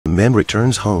man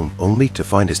returns home only to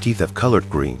find his teeth have colored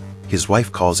green. His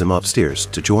wife calls him upstairs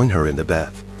to join her in the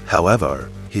bath. However,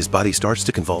 his body starts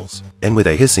to convulse, and with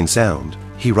a hissing sound,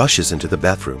 he rushes into the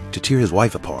bathroom to tear his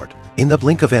wife apart. In the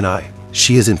blink of an eye,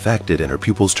 she is infected and her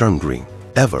pupils turn green.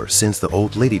 Ever since the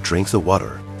old lady drinks the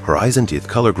water, her eyes and teeth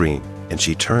color green, and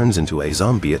she turns into a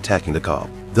zombie attacking the cop.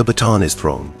 The baton is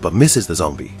thrown but misses the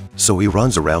zombie, so he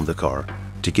runs around the car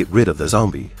to get rid of the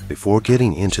zombie before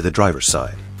getting into the driver's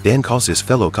side. Dan calls his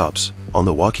fellow cops on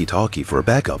the walkie-talkie for a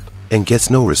backup and gets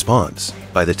no response.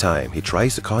 By the time he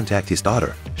tries to contact his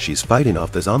daughter, she's fighting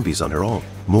off the zombies on her own.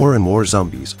 More and more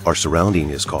zombies are surrounding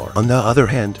his car. On the other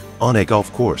hand, on a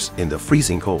golf course in the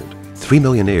freezing cold, 3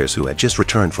 millionaires who had just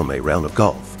returned from a round of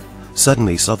golf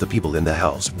suddenly saw the people in the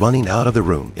house running out of the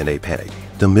room in a panic.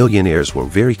 The millionaires were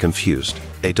very confused.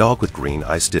 A dog with green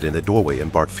eyes stood in the doorway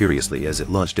and barked furiously as it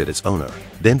lunged at its owner,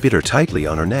 then bit her tightly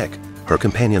on her neck. Her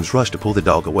companions rushed to pull the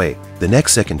dog away. The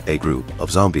next second, a group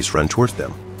of zombies ran towards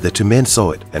them. The two men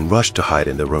saw it and rushed to hide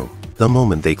in the room. The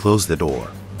moment they closed the door,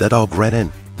 the dog ran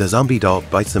in. The zombie dog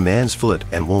bites the man's foot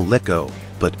and won't let go,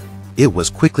 but it was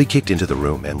quickly kicked into the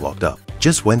room and locked up.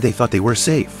 Just when they thought they were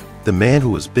safe, the man who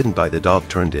was bitten by the dog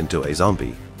turned into a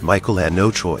zombie. Michael had no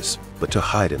choice but to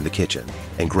hide in the kitchen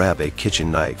and grab a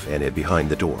kitchen knife and hid behind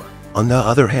the door. On the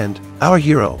other hand, our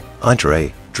hero,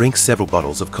 Andre, drinks several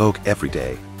bottles of Coke every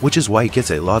day, which is why he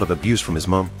gets a lot of abuse from his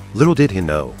mom. Little did he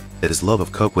know that his love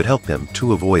of Coke would help him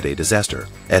to avoid a disaster.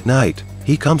 At night,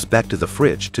 he comes back to the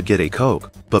fridge to get a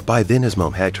Coke, but by then his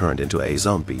mom had turned into a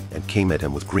zombie and came at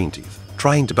him with green teeth,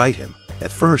 trying to bite him.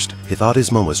 At first, he thought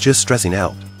his mom was just stressing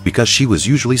out, because she was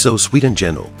usually so sweet and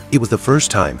gentle. It was the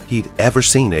first time he'd ever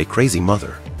seen a crazy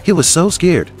mother. He was so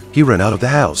scared, he ran out of the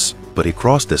house, but he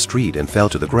crossed the street and fell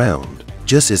to the ground.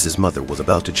 Just as his mother was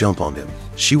about to jump on him,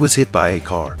 she was hit by a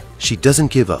car. She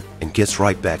doesn't give up and gets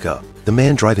right back up. The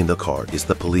man driving the car is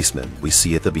the policeman we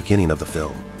see at the beginning of the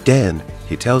film. Dan,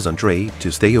 he tells Andre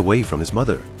to stay away from his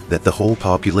mother, that the whole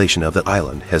population of the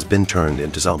island has been turned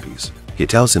into zombies. He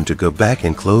tells him to go back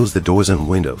and close the doors and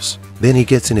windows. Then he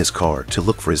gets in his car to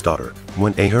look for his daughter.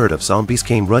 When a herd of zombies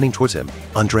came running towards him,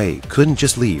 Andre couldn't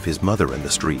just leave his mother in the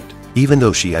street, even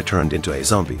though she had turned into a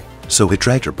zombie. So he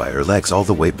dragged her by her legs all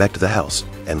the way back to the house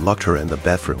and locked her in the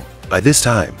bathroom. By this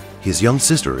time, his young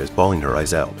sister is bawling her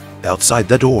eyes out. Outside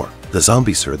the door, the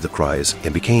zombies heard the cries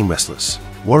and became restless.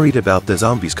 Worried about the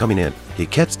zombies coming in, he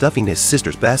kept stuffing his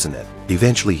sister's bassinet.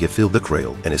 Eventually, he filled the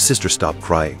cradle and his sister stopped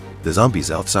crying. The zombies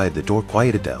outside the door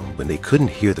quieted down when they couldn't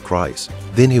hear the cries.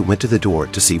 Then he went to the door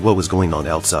to see what was going on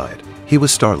outside. He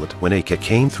was startled when a cat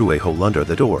came through a hole under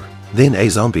the door. Then a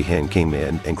zombie hen came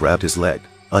in and grabbed his leg.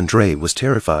 Andre was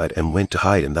terrified and went to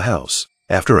hide in the house.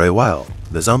 After a while,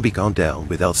 the zombie calmed down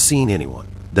without seeing anyone.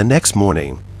 The next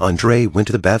morning, Andre went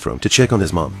to the bathroom to check on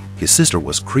his mom. His sister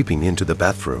was creeping into the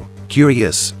bathroom.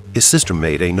 Curious, his sister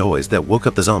made a noise that woke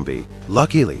up the zombie.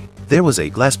 Luckily, there was a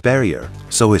glass barrier,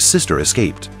 so his sister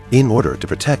escaped. In order to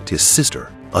protect his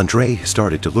sister, Andre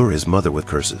started to lure his mother with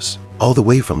curses. All the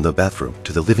way from the bathroom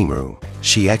to the living room,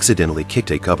 she accidentally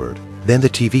kicked a cupboard. Then the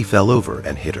TV fell over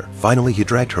and hit her. Finally, he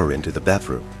dragged her into the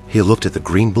bathroom. He looked at the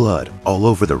green blood all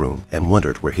over the room and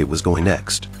wondered where he was going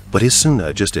next. But he soon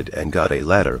adjusted and got a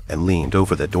ladder and leaned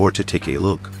over the door to take a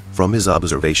look. From his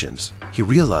observations, he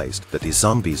realized that the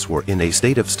zombies were in a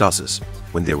state of stasis.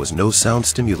 When there was no sound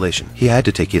stimulation, he had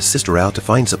to take his sister out to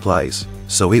find supplies.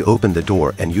 So he opened the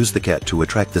door and used the cat to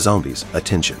attract the zombies'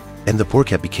 attention. And the poor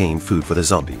cat became food for the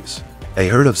zombies. A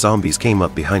herd of zombies came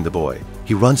up behind the boy.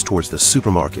 He runs towards the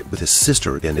supermarket with his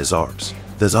sister in his arms.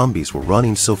 The zombies were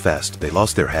running so fast they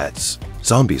lost their hats.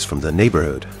 Zombies from the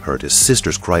neighborhood heard his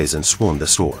sister's cries and swarmed the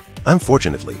store.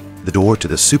 Unfortunately, the door to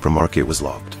the supermarket was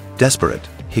locked. Desperate,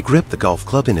 he gripped the golf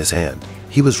club in his hand.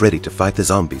 He was ready to fight the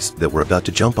zombies that were about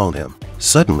to jump on him.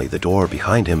 Suddenly, the door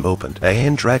behind him opened. A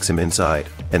hand drags him inside,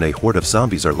 and a horde of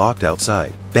zombies are locked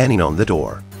outside, banging on the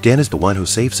door. Dan is the one who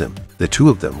saves him. The two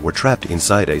of them were trapped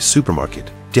inside a supermarket.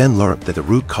 Dan learned that the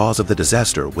root cause of the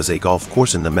disaster was a golf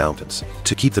course in the mountains.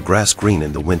 To keep the grass green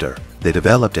in the winter, they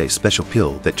developed a special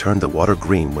pill that turned the water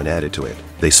green when added to it.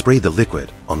 They sprayed the liquid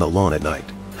on the lawn at night.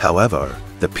 However,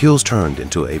 the pills turned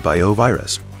into a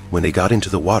biovirus. When they got into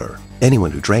the water,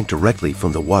 anyone who drank directly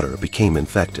from the water became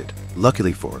infected.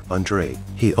 Luckily for Andre,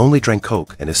 he only drank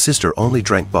Coke and his sister only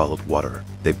drank bottled water.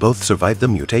 They both survived the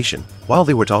mutation. While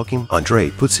they were talking, Andre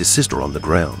puts his sister on the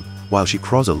ground, while she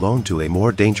crawls alone to a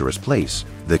more dangerous place.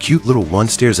 The cute little one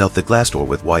stares out the glass door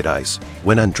with wide eyes.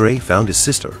 When Andre found his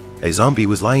sister, a zombie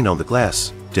was lying on the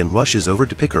glass. Dan rushes over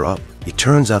to pick her up. It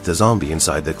turns out the zombie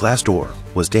inside the glass door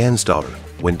was Dan's daughter.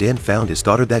 When Dan found his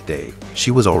daughter that day,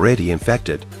 she was already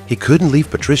infected. He couldn't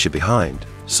leave Patricia behind,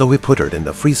 so he put her in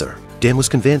the freezer. Dan was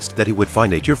convinced that he would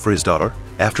find a cure for his daughter.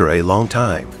 After a long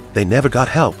time, they never got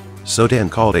help, so Dan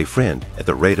called a friend at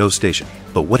the radio station.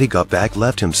 But what he got back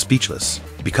left him speechless.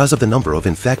 Because of the number of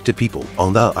infected people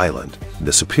on the island,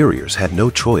 the superiors had no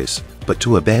choice but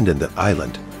to abandon the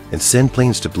island and send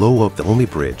planes to blow up the only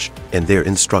bridge, and their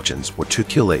instructions were to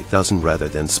kill 1,000 rather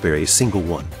than spare a single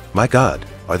one. My God,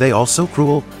 are they all so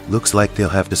cruel? Looks like they'll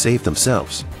have to save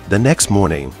themselves. The next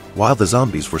morning, while the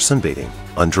zombies were sunbathing,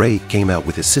 Andre came out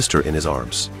with his sister in his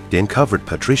arms. Dan covered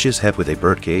Patricia's head with a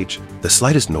birdcage. The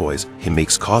slightest noise he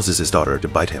makes causes his daughter to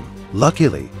bite him.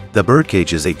 Luckily, the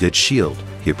birdcage is a good shield.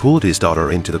 He pulled his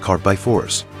daughter into the car by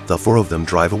force. The four of them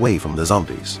drive away from the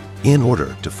zombies. In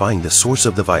order to find the source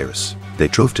of the virus, they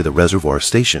drove to the reservoir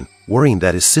station, worrying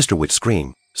that his sister would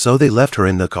scream, so they left her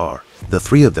in the car. The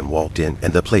three of them walked in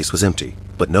and the place was empty.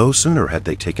 But no sooner had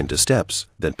they taken 2 steps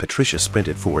than Patricia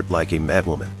sprinted forward like a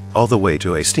madwoman, all the way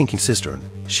to a stinking cistern.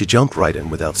 She jumped right in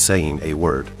without saying a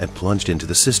word and plunged into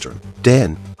the cistern.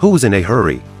 Dan, who was in a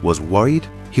hurry, was worried.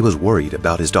 He was worried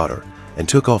about his daughter and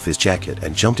took off his jacket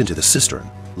and jumped into the cistern.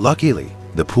 Luckily,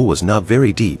 the pool was not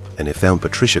very deep and it found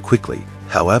Patricia quickly.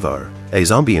 However, a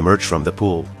zombie emerged from the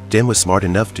pool. Dan was smart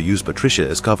enough to use Patricia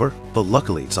as cover, but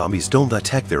luckily zombies don't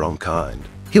attack their own kind.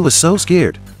 He was so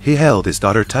scared, he held his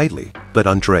daughter tightly, but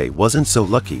Andre wasn't so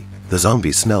lucky. The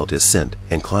zombies smelled his scent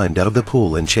and climbed out of the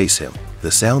pool and chased him.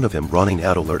 The sound of him running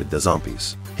out alerted the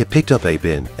zombies. He picked up a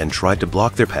bin and tried to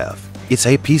block their path. It's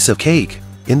a piece of cake.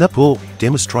 In the pool,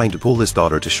 Dan was trying to pull his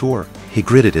daughter to shore. He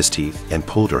gritted his teeth and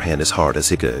pulled her hand as hard as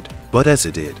he could. But as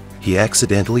he did, he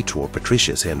accidentally tore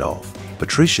Patricia's hand off.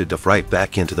 Patricia dove right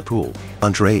back into the pool.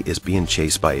 Andre is being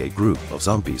chased by a group of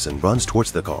zombies and runs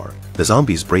towards the car. The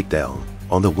zombies break down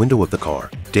on the window of the car.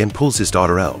 Dan pulls his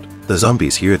daughter out. The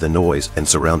zombies hear the noise and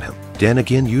surround him. Dan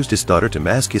again used his daughter to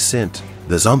mask his scent.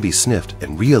 The zombies sniffed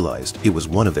and realized it was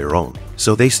one of their own,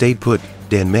 so they stayed put.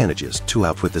 Dan manages to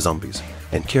outwit the zombies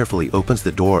and carefully opens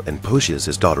the door and pushes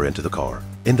his daughter into the car.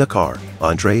 In the car,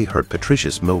 Andre heard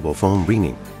Patricia's mobile phone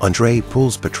ringing. Andre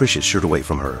pulls Patricia's shirt away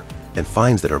from her and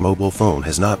finds that her mobile phone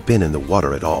has not been in the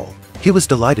water at all. He was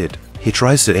delighted. He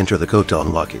tries to enter the code to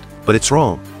unlock it, but it's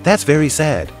wrong. That's very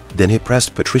sad. Then he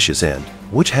pressed Patricia's hand,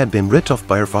 which had been ripped off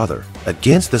by her father,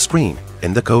 against the screen,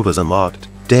 and the code was unlocked.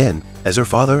 Dan, as her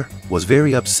father, was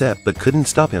very upset but couldn't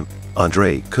stop him.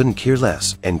 Andre couldn't care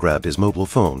less and grabbed his mobile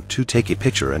phone to take a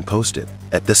picture and post it.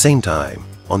 At the same time,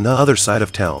 on the other side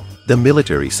of town, the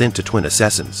military sent 2 twin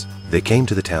assassins. They came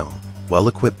to the town, well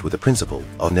equipped with the principle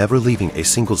of never leaving a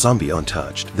single zombie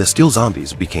untouched. The still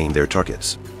zombies became their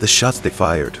targets. The shots they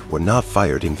fired were not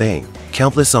fired in vain.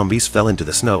 Countless zombies fell into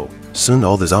the snow. Soon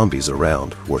all the zombies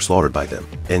around were slaughtered by them,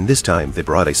 and this time they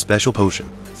brought a special potion.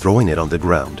 Throwing it on the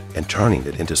ground and turning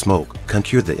it into smoke can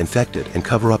cure the infected and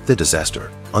cover up the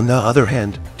disaster. On the other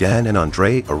hand, Dan and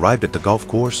Andre arrived at the golf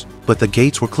course, but the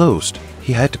gates were closed.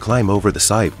 He had to climb over the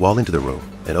side wall into the room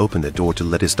and open the door to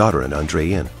let his daughter and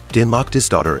Andre in. Dan locked his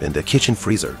daughter in the kitchen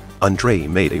freezer. Andre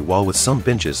made a wall with some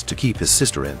benches to keep his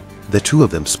sister in. The two of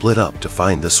them split up to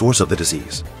find the source of the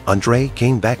disease. Andre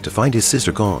came back to find his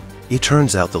sister gone. It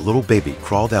turns out the little baby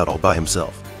crawled out all by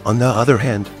himself. On the other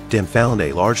hand, Dan found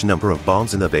a large number of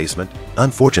bombs in the basement.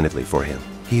 Unfortunately for him,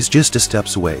 he's just 2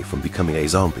 steps away from becoming a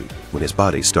zombie when his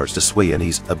body starts to sway and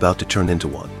he's about to turn into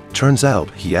one. Turns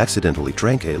out he accidentally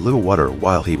drank a little water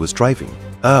while he was driving.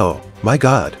 Oh my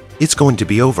God, it's going to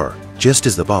be over. Just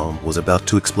as the bomb was about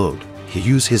to explode, he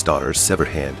used his daughter's severed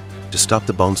hand to stop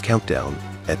the bomb's countdown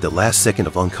at the last second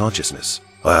of unconsciousness.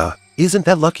 Isn't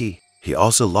that lucky? He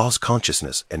also lost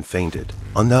consciousness and fainted.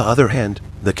 On the other hand,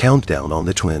 the countdown on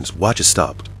the twins' watches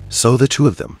stopped, so the two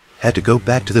of them had to go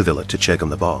back to the villa to check on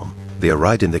the bomb. They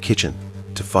arrived in the kitchen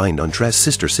to find Andre's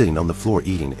sister sitting on the floor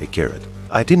eating a carrot.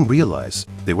 I didn't realize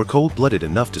they were cold-blooded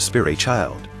enough to spare a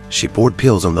child. She poured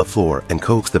pills on the floor and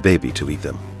coaxed the baby to eat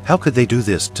them. How could they do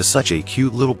this to such a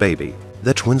cute little baby?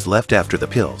 The twins left after the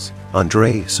pills.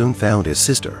 Andre soon found his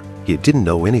sister. He didn't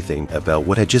know anything about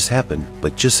what had just happened,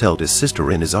 but just held his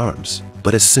sister in his arms.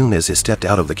 But as soon as he stepped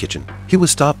out of the kitchen, he was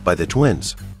stopped by the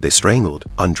twins. They strangled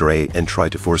Andre and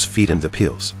tried to force feed him the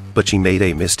pills, but she made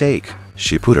a mistake.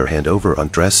 She put her hand over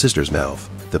Andre's sister's mouth.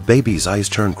 The baby's eyes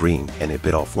turned green and it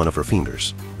bit off one of her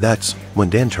fingers. That's when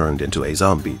Dan turned into a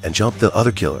zombie and jumped the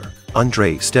other killer.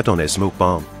 Andre stepped on a smoke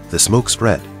bomb. The smoke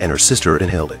spread and her sister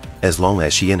inhaled it. As long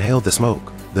as she inhaled the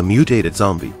smoke, the mutated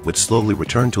zombie would slowly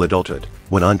return to adulthood.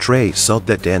 When Andre saw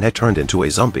that Dan had turned into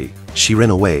a zombie, she ran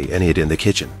away and hid in the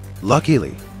kitchen.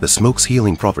 Luckily, the smoke's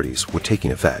healing properties were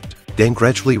taking effect. Dan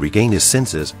gradually regained his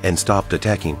senses and stopped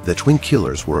attacking. The twin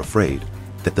killers were afraid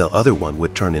that the other one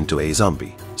would turn into a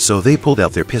zombie, so they pulled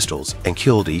out their pistols and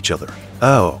killed each other.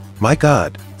 Oh, My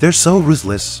god, they're so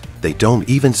ruthless. They don't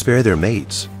even spare their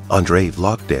mates. Andre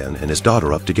locked Dan and his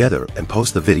daughter up together and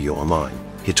posted the video online.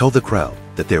 He told the crowd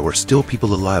that there were still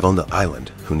people alive on the island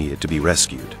who needed to be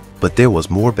rescued. But there was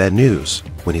more bad news.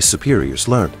 When his superiors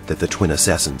learned that the twin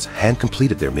assassins had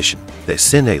completed their mission, they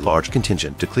sent a large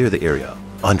contingent to clear the area.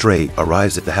 Andre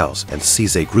arrives at the house and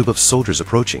sees a group of soldiers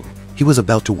approaching. He was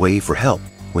about to wave for help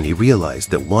when he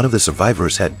realized that one of the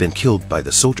survivors had been killed by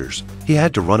the soldiers. He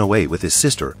had to run away with his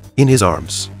sister in his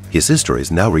arms. His sister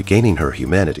is now regaining her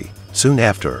humanity. Soon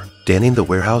after, Dan in the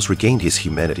warehouse regained his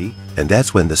humanity, and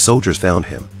that's when the soldiers found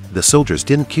him. The soldiers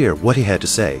didn't care what he had to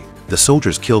say. The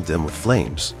soldiers killed them with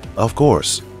flames. Of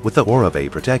course, with the aura of a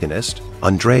protagonist,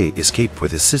 Andre escaped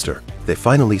with his sister. They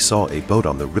finally saw a boat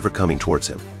on the river coming towards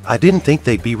him. I didn't think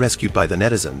they'd be rescued by the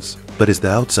netizens, but is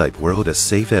the outside world as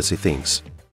safe as he thinks?